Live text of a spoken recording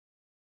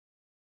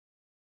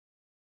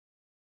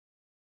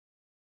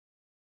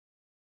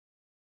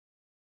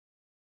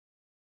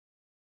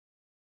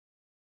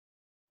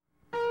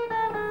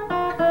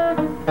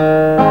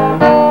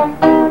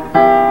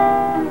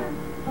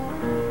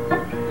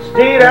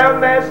Stayed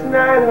out last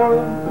night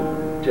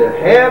on till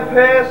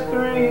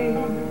 3:30.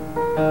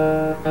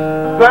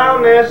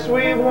 Found that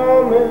sweet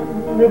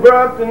woman who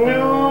brought the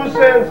new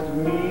sense to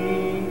me.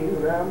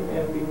 I'm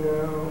happy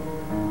now.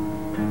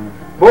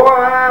 Boy,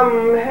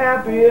 I'm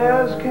happy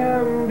as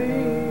can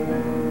be.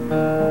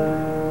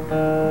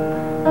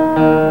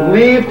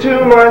 Believe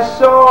to my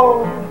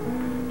soul,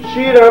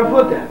 she done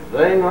put that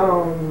thing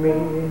on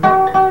me.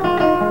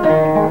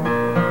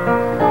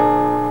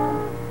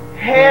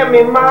 Hand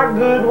me my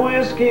good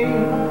whiskey,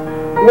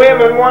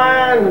 women,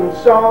 wine, and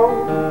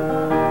song.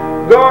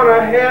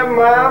 Gonna have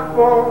my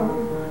fun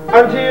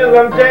until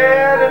I'm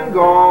dead and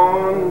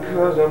gone,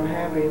 'cause I'm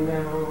happy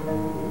now.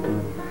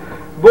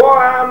 Boy,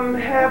 I'm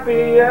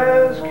happy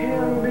as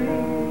can be.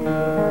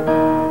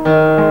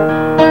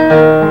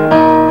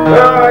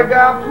 Oh, I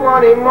got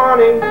plenty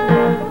money,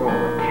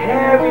 gonna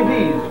carry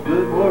these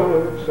good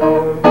words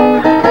on.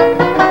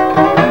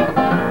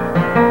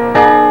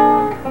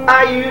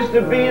 I used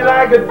to be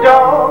like a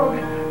dog,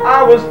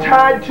 I was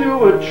tied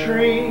to a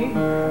tree.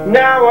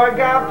 Now I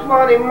got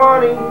plenty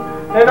money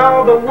and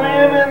all the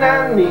women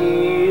I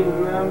need,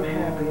 and I'm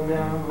happy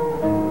now.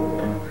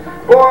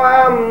 Boy,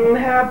 I'm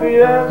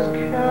happy as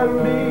can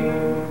be.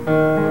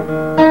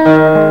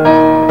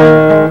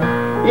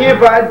 If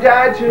I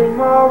die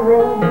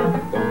tomorrow,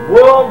 the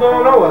world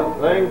don't owe a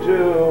thing to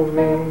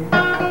me.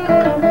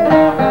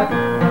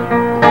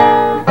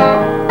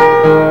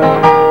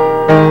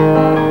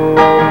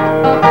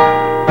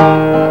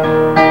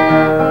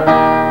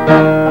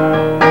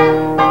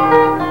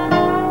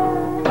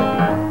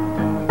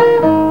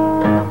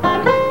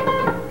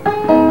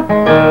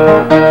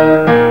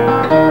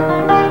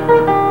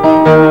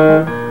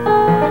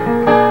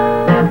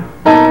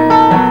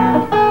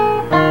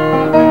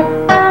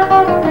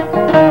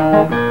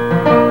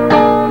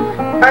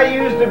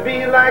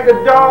 Like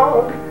a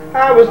dog,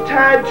 I was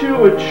tied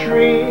to a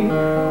tree.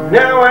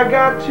 Now I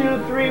got 2,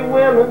 3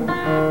 women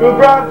who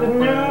brought the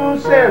new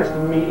sense to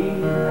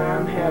me.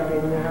 I'm happy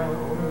now.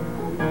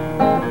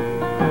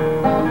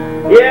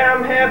 Yeah,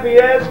 I'm happy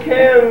as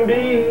can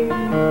be.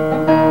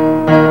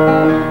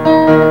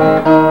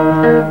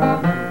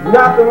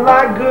 Nothing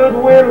like good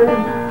women,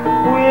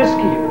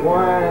 whiskey,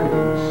 wine,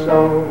 and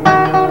song.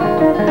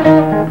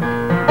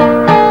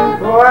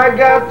 Oh, I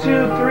got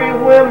 2, 3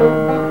 women,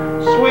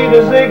 sweet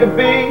as they could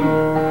be.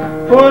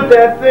 Put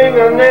that thing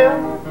on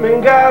them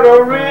and got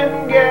a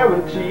written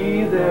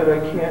guarantee that I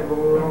can't go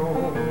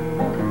wrong.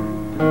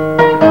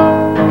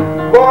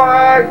 Boy,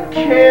 I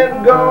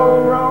can't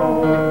go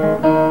wrong.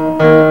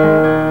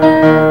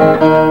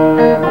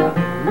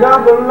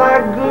 Nothing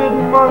like good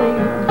money,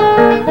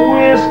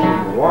 whiskey,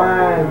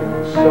 wine,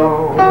 and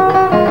song.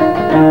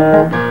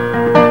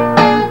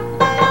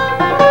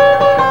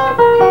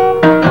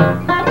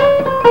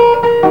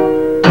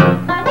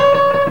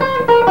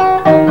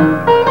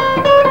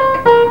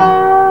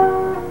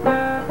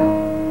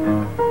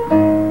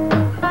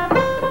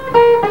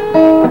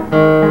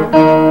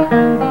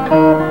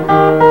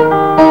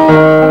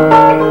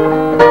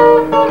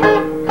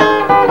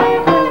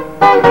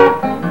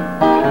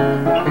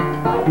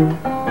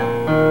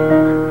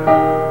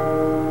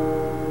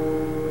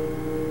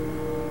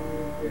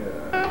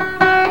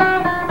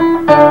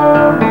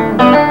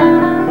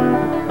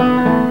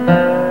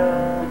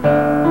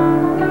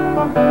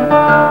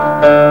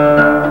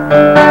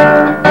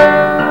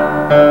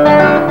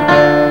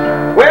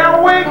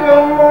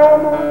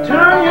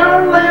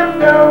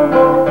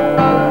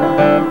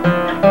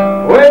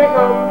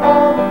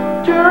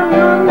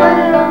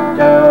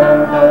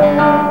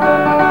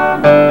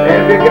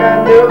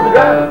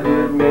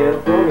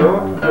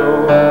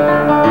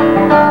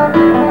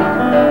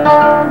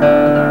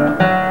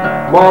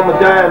 Mama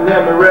died,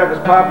 let me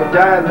records, Papa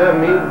died, let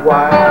me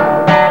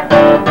wild.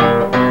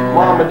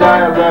 Mama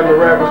died, let me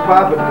records,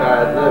 Papa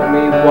died, let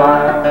me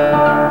wild.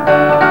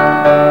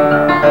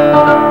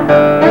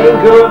 Ain't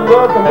good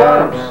looking,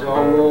 but I'm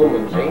some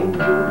woman's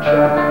angel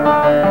child.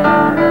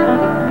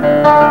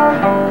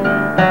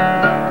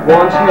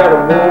 Once had a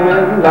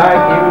woman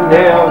like you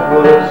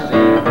never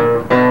see.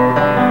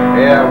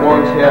 Yeah,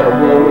 once had a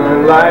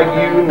woman like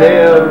you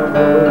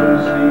never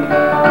see.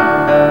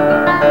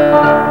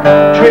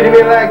 Treated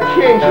me like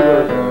king, she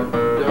was a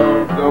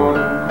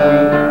doggone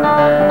queen.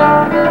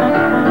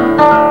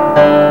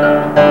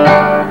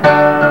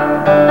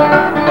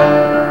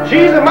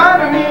 She's a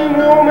mighty mean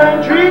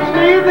woman, treats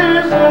me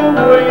this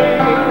way.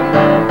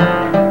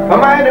 A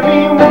mighty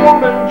mean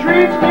woman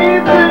treats me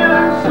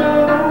this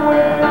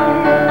way.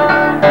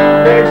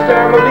 Next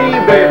time I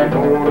leave, baby,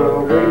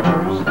 don't wait to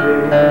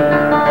stay.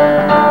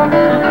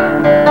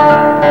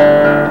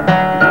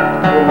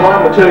 Well,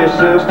 mama tell your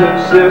sister,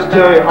 sister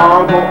tell your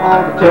uncle,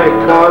 uncle tell your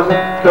cousin,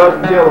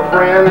 cousin tell a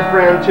friend,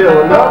 friend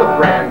tell another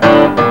friend.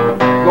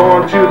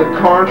 Going to the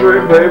country,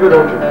 baby,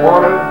 don't you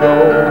wanna go?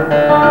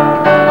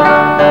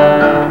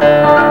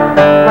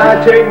 Might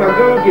take my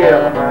good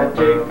gal, might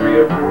take 3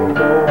 or 4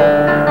 more.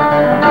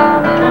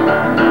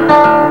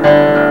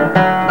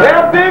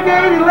 Well, Big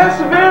 80, less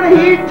of any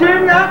heat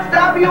did not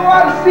stop you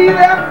ought to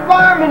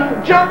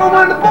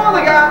when the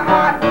boiler got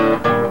hot,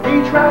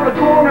 reach round the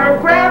corner,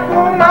 grab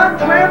for my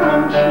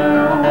traveling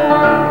shoes.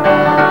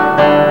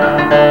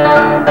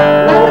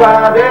 Oh,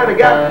 by then I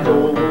got the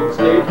old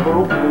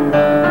Statesboro Blues.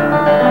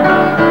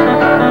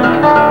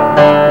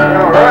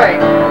 All right.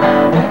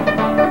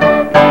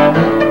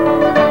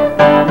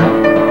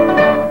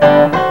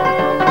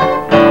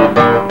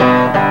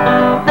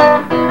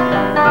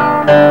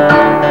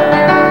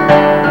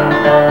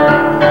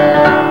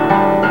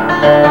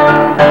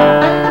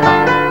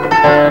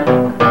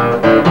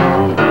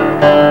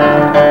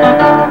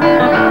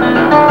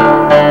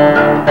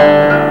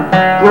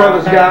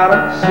 Brothers got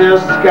 'em,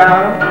 sisters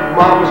got 'em,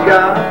 mama's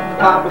got 'em,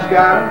 papa's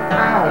got 'em, I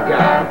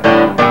got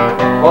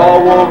 'em.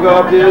 All woke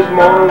up this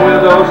morning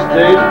with those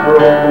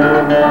Statesboro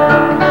Blues.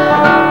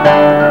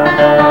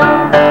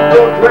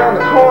 Looked round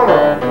the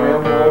corner, well,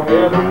 more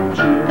heaven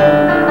too.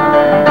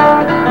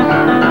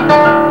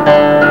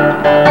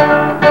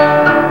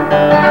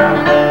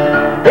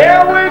 Yeah,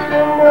 wake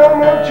up,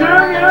 mama,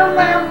 turn your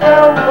lamp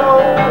down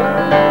low.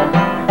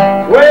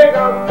 Wake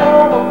up,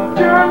 mama,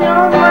 turn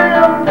your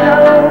lamp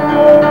down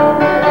low.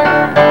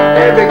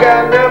 If you got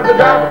enough to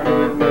drop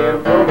it, man,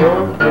 from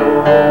your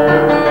door.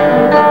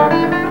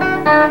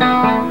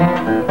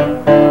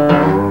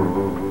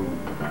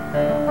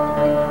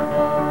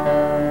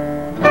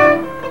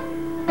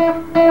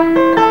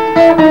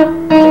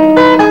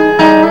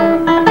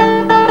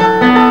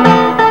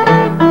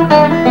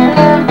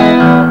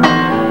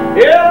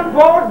 Yeah, I'm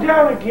bored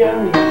down again,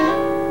 these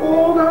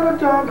old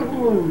Onondaga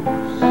Blues.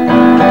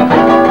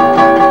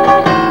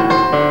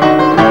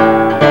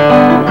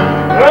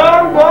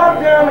 I'm bored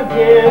down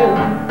again,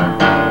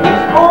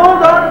 these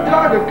old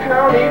Onondaga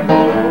County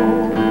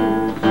blues.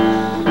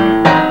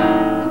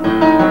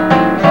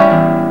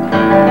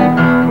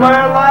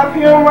 My life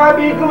here might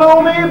be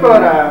gloomy,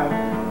 but I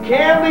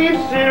can't leave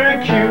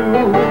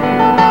Syracuse.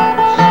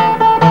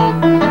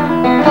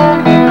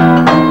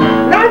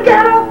 And I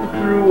got off the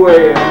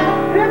thruway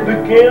and it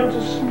began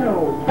to snow.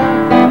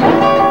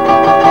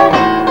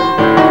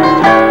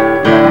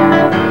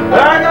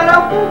 I got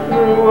off the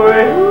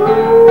thruway,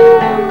 ooh,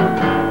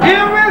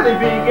 it really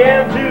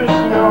began to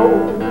snow.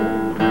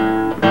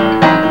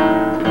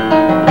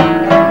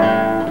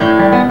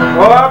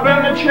 Oh, I've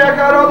been to check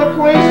out other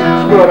places,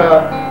 but I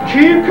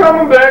keep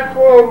coming back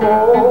for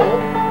more.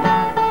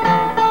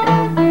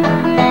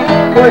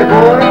 Hey,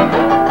 boy.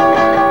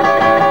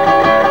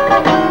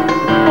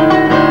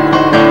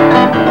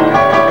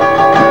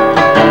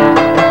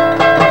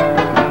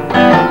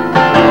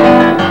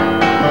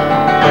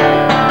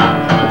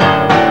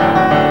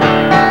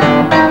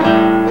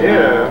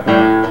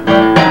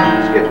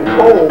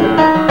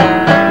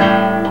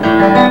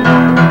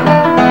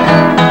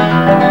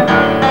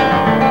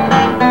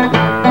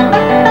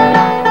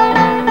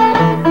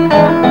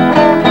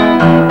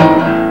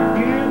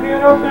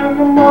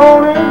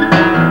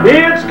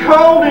 It's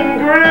cold and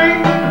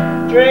gray.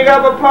 Drink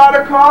up a pot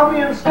of coffee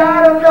and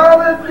start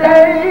another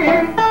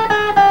day.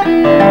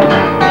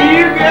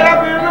 You get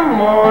up in the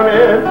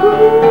morning,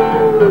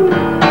 ooh,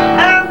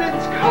 and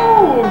it's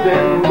cold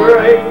and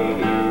gray.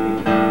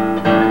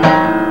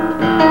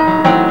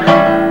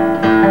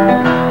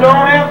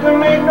 Don't have to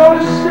make no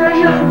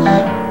decisions.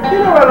 You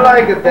know I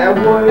like it that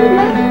way.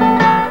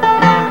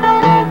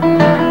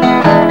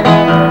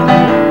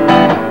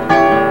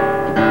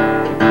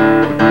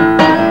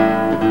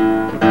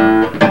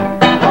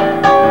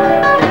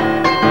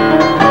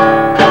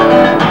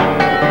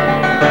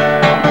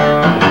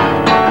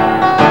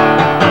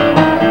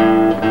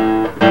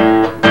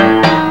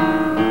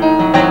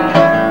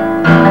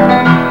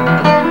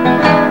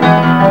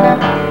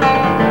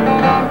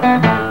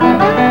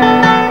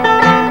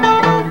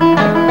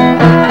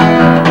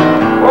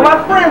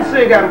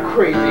 I'm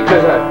crazy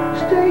because I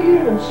stay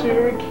here in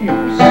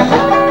Syracuse.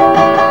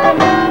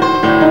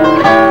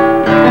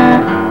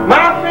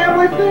 My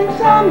family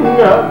thinks I'm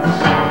nuts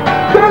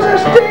because I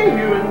stay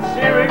here in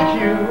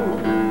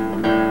Syracuse.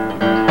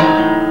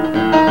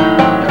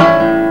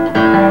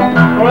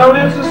 Well,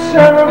 it's the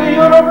center of the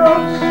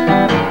universe.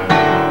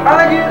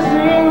 I guess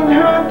they ain't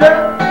heard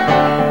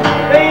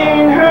that. They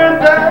ain't heard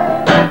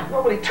that.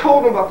 Nobody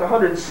told them about the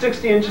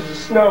 160 inches of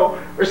snow,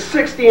 or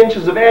 60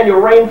 inches of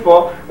annual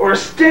rainfall, or a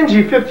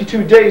stingy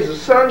 52 days of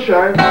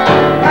sunshine.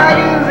 I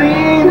guess they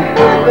ain't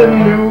heard the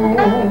news.